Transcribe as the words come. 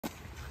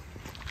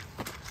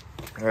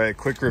All right,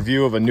 quick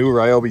review of a new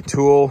Ryobi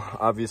tool.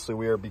 Obviously,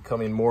 we are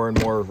becoming more and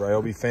more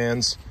Ryobi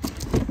fans.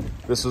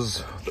 This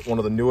is one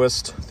of the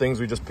newest things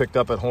we just picked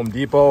up at Home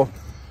Depot.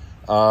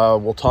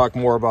 We'll talk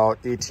more about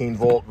 18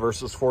 volt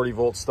versus 40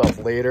 volt stuff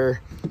later.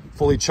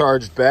 Fully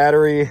charged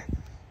battery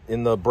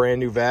in the brand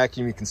new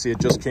vacuum. You can see it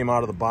just came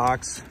out of the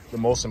box. The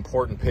most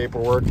important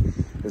paperwork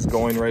is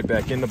going right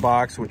back in the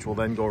box, which will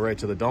then go right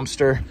to the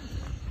dumpster.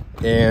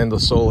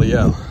 And so,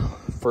 yeah,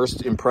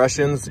 first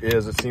impressions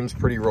is it seems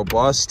pretty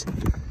robust.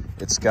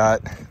 It's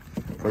got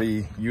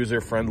pretty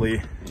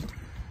user-friendly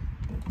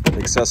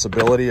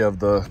accessibility of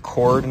the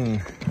cord,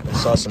 and I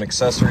saw some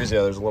accessories.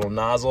 Yeah, there's a little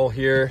nozzle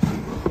here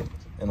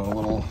and a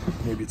little,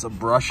 maybe it's a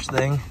brush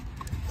thing.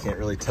 Can't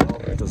really tell.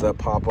 Does that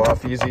pop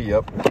off easy?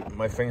 Yep.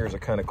 My fingers are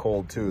kind of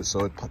cold too,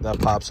 so that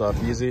pops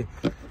off easy.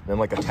 And then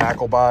like a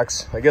tackle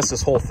box. I guess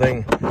this whole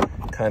thing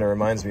kind of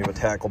reminds me of a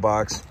tackle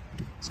box.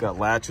 It's got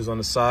latches on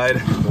the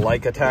side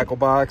like a tackle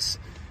box,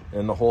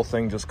 and the whole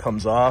thing just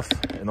comes off,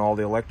 and all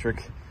the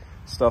electric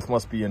stuff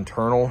must be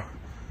internal.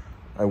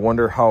 I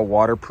wonder how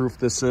waterproof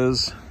this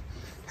is,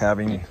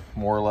 having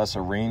more or less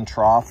a rain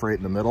trough right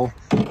in the middle.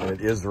 And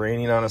it is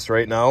raining on us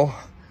right now,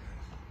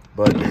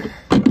 but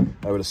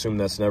I would assume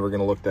that's never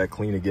gonna look that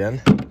clean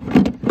again.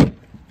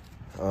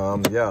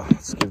 Yeah,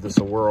 let's give this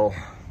a whirl.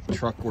 The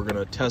truck we're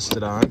gonna test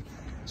it on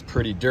is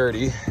pretty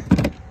dirty.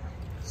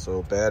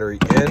 So battery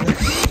in.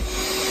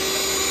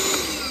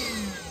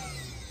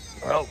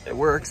 Well, it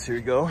works, here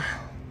you go.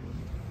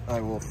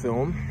 I will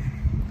film.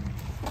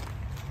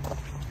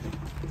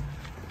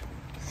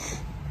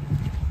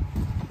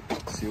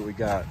 See what we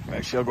got.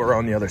 Actually, I'll go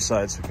around the other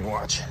side so you can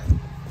watch.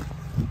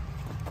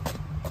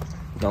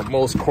 Now,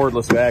 most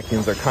cordless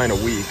vacuums are kind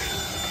of weak.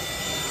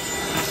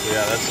 So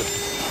yeah,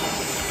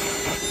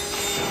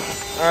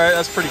 all right,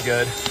 that's pretty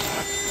good.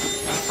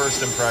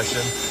 First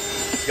impression.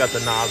 It's got the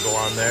nozzle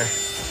on there.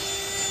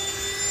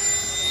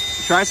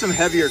 Try some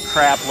heavier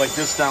crap like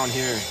this down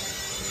here.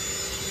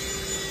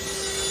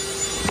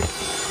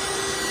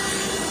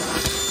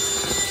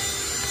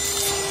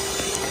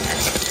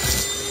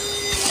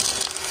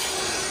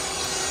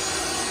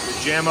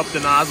 Jam up the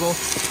nozzle.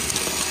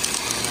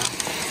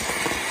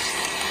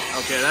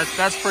 Okay,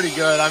 that's pretty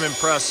good. I'm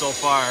impressed so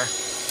far. Let's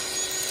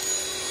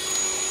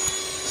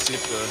see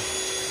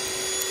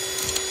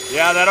if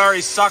yeah, that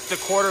already sucked a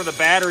quarter of the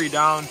battery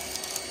down.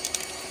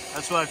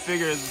 That's what I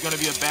figured is going to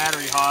be a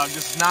battery hog.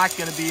 This is not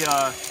going to be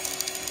a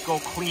go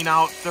clean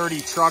out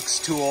 30 trucks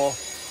tool.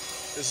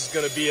 This is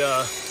going to be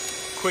a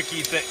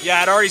quickie thing.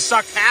 Yeah, it already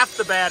sucked half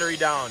the battery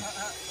down.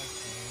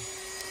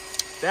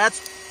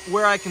 That's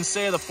where I can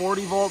say the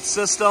 40 volt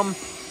system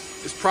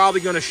is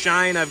probably going to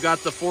shine. I've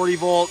got the 40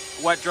 volt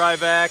wet dry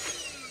vac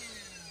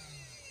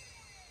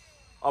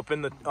up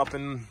in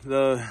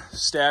the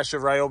stash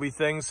of Ryobi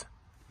things.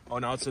 Oh,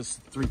 now it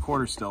says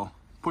 3/4 still.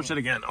 Push it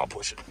again. I'll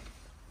push it.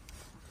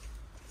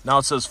 Now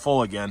it says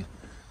full again.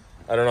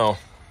 I don't know.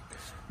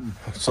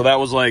 So that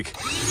was like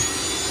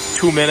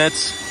 2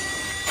 minutes.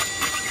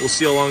 We'll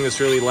see how long this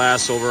really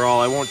lasts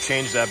overall. I won't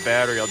change that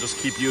battery. I'll just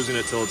keep using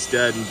it till it's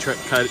dead and try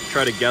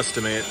to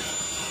guesstimate.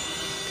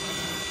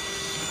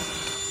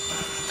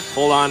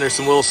 Hold on, there's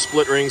some little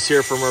split rings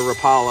here from a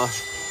Rapala.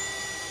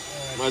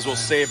 Might as well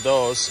save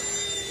those.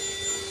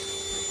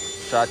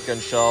 Shotgun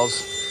shells.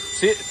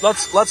 See,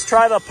 let's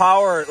try the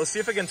power. Let's see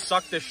if it can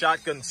suck this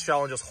shotgun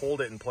shell and just hold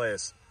it in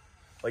place.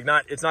 Like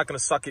it's not gonna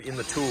suck it in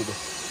the tube.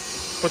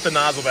 Put the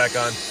nozzle back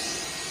on.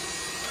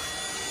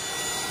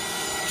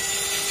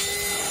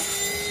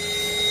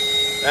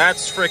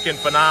 That's freaking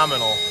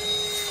phenomenal.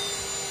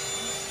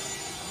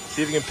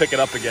 See if you can pick it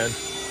up again.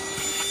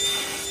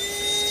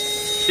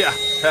 Yeah,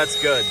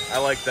 that's good. I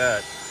like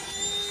that.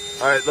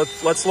 All right,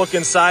 let's look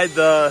inside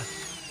the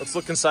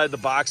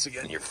box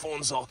again. Your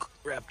phone's all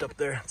wrapped up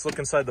there. Let's look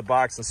inside the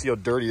box and see how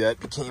dirty that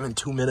became in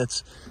 2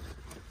 minutes.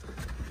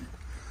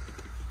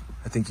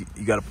 I think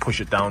you got to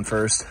push it down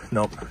first.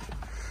 Nope.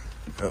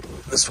 Nope.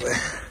 This way.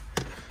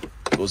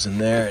 Goes in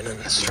there, and then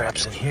the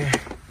strap's in here.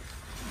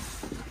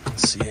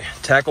 Let's see.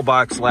 Tackle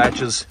box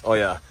latches. Oh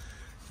yeah.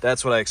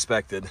 That's what I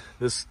expected.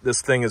 This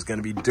thing is going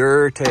to be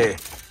dirty.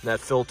 That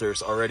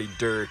filter's already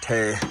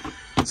dirty.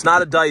 It's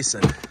not a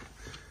Dyson,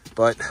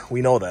 but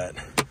we know that.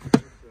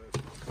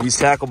 These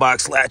tackle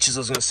box latches, I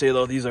was going to say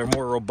though, these are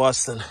more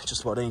robust than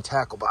just about any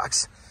tackle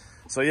box.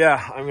 So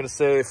yeah, I'm going to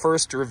say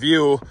first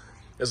review,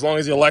 as long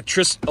as the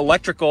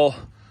electrical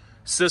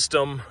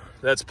system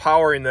that's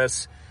powering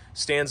this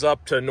stands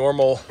up to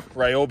normal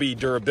Ryobi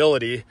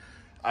durability,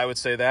 I would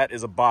say that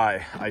is a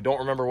buy. I don't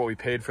remember what we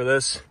paid for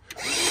this,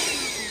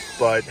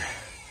 but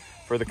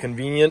for the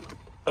convenient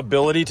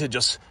ability to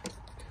just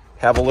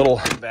have a little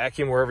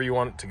vacuum wherever you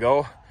want it to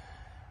go,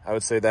 I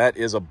would say that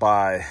is a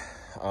buy.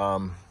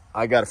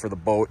 I got it for the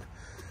boat,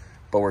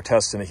 but we're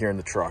testing it here in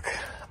the truck.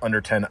 Under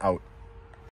 10 out.